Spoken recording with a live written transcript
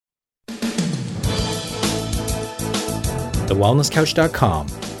thewellnesscouch.com,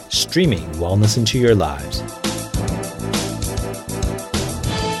 streaming wellness into your lives.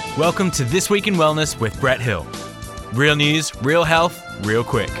 Welcome to This Week in Wellness with Brett Hill. Real news, real health, real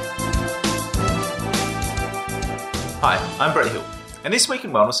quick. Hi, I'm Brett Hill, and this week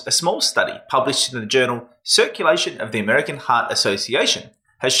in wellness, a small study published in the journal Circulation of the American Heart Association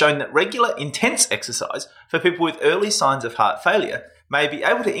has shown that regular intense exercise for people with early signs of heart failure may be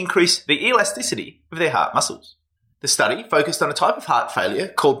able to increase the elasticity of their heart muscles. The study focused on a type of heart failure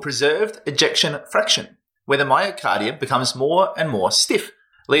called preserved ejection fraction, where the myocardium becomes more and more stiff,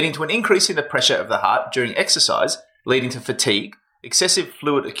 leading to an increase in the pressure of the heart during exercise, leading to fatigue, excessive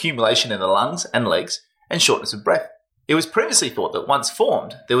fluid accumulation in the lungs and legs, and shortness of breath. It was previously thought that once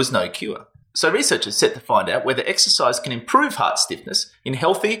formed, there was no cure. So researchers set to find out whether exercise can improve heart stiffness in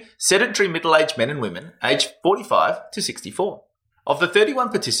healthy, sedentary middle-aged men and women aged 45 to 64. Of the 31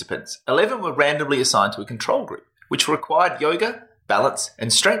 participants, 11 were randomly assigned to a control group, which required yoga, balance,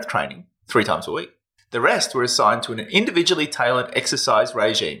 and strength training 3 times a week. The rest were assigned to an individually tailored exercise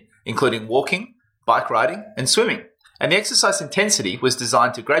regime, including walking, bike riding, and swimming. And the exercise intensity was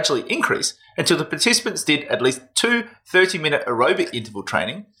designed to gradually increase until the participants did at least 2 30-minute aerobic interval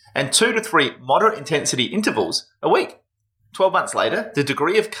training and 2 to 3 moderate intensity intervals a week. 12 months later, the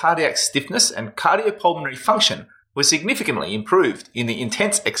degree of cardiac stiffness and cardiopulmonary function was significantly improved in the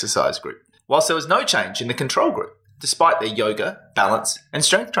intense exercise group, whilst there was no change in the control group, despite their yoga, balance, and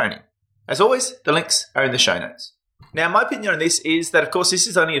strength training. As always, the links are in the show notes. Now, my opinion on this is that, of course, this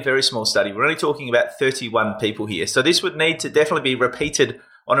is only a very small study. We're only talking about 31 people here. So this would need to definitely be repeated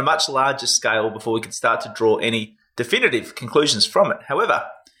on a much larger scale before we could start to draw any definitive conclusions from it. However,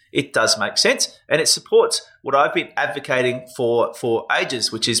 it does make sense, and it supports what I've been advocating for ages,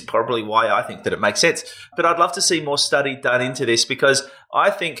 which is probably why I think that it makes sense. But I'd love to see more study done into this, because I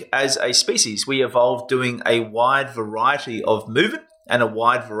think as a species, we evolved doing a wide variety of movement and a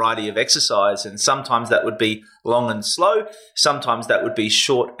wide variety of exercise. And sometimes that would be long and slow. Sometimes that would be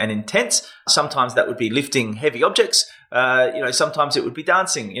short and intense. Sometimes that would be lifting heavy objects. Sometimes it would be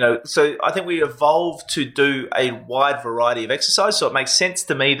dancing, So I think we evolved to do a wide variety of exercise. So it makes sense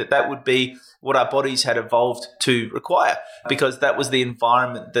to me that would be what our bodies had evolved to require, because that was the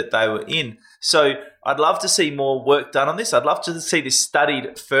environment that they were in. So I'd love to see more work done on this. I'd love to see this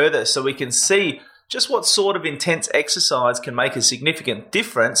studied further so we can see just what sort of intense exercise can make a significant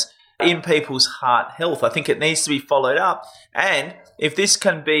difference in people's heart health. I think it needs to be followed up. And if this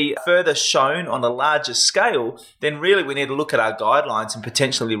can be further shown on a larger scale, then really we need to look at our guidelines and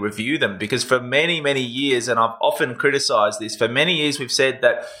potentially review them. Because for many, many years, and I've often criticized this, for many years we've said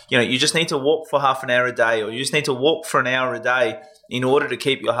that, you just need to walk for half an hour a day, or you just need to walk for an hour a day in order to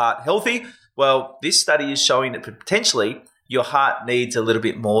keep your heart healthy. Well, this study is showing that potentially your heart needs a little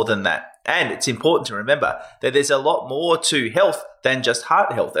bit more than that. And it's important to remember that there's a lot more to health than just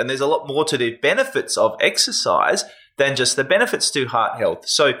heart health. And there's a lot more to the benefits of exercise than just the benefits to heart health.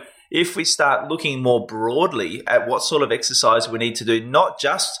 So if we start looking more broadly at what sort of exercise we need to do, not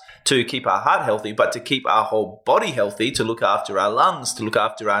just to keep our heart healthy, but to keep our whole body healthy, to look after our lungs, to look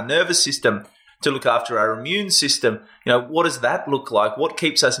after our nervous system, to look after our immune system, what does that look like? What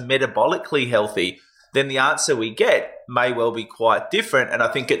keeps us metabolically healthy? Then the answer we get may well be quite different. And I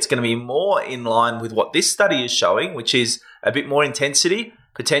think it's going to be more in line with what this study is showing, which is a bit more intensity,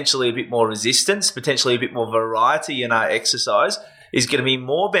 potentially a bit more resistance, potentially a bit more variety in our exercise is going to be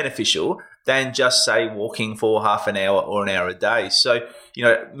more beneficial than just, say, walking for half an hour or an hour a day. So,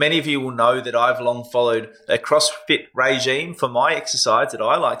 many of you will know that I've long followed a CrossFit regime for my exercise that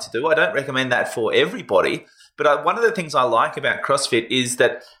I like to do. I don't recommend that for everybody. But one of the things I like about CrossFit is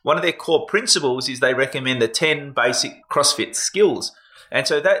that one of their core principles is they recommend the 10 basic CrossFit skills. And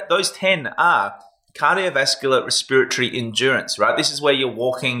so those 10 are cardiovascular respiratory endurance, right? This is where you're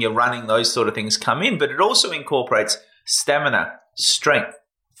walking, you're running, those sort of things come in. But it also incorporates stamina, strength,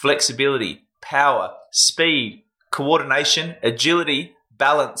 flexibility, power, speed, coordination, agility,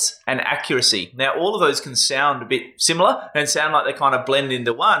 balance, and accuracy. Now, all of those can sound a bit similar and sound like they kind of blend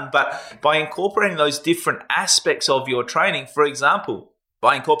into one, but by incorporating those different aspects of your training, for example,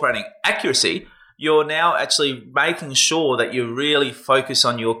 by incorporating accuracy, you're now actually making sure that you really focus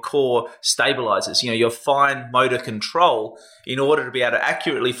on your core stabilizers, your fine motor control in order to be able to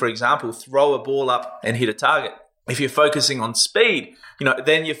accurately, for example, throw a ball up and hit a target. If you're focusing on speed,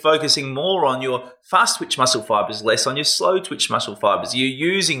 then you're focusing more on your fast twitch muscle fibers, less on your slow twitch muscle fibers. You're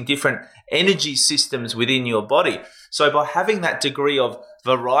using different energy systems within your body. So by having that degree of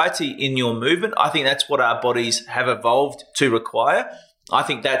variety in your movement, I think that's what our bodies have evolved to require. I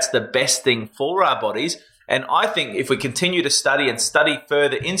think that's the best thing for our bodies. And I think if we continue to study and study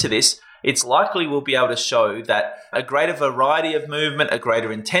further into this, it's likely we'll be able to show that a greater variety of movement, a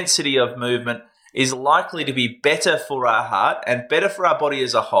greater intensity of movement is likely to be better for our heart and better for our body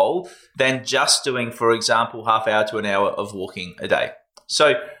as a whole than just doing, for example, half hour to an hour of walking a day.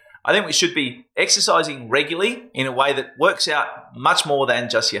 So I think we should be exercising regularly in a way that works out much more than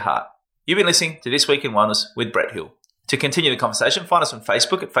just your heart. You've been listening to This Week in Wellness with Brett Hill. To continue the conversation, find us on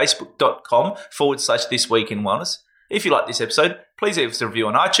Facebook at facebook.com/This Week in Wellness. If you like this episode, please leave us a review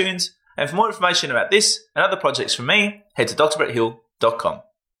on iTunes. And for more information about this and other projects from me, head to drbretthill.com.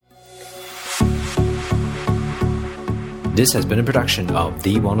 This has been a production of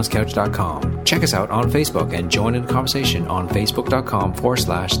TheWellnessCouch.com. Check us out on Facebook and join in the conversation on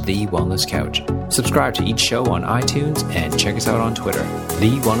Facebook.com/TheWellnessCouch. Subscribe to each show on iTunes and check us out on Twitter.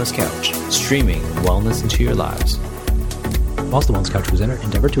 The Wellness Couch, streaming wellness into your lives. Whilst the Wellness Couch presenter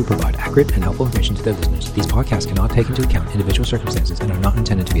endeavor to provide accurate and helpful information to their listeners, these podcasts cannot take into account individual circumstances and are not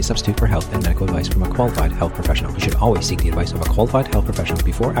intended to be a substitute for health and medical advice from a qualified health professional. You should always seek the advice of a qualified health professional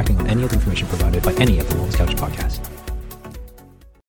before acting on any of the information provided by any of the Wellness Couch podcasts.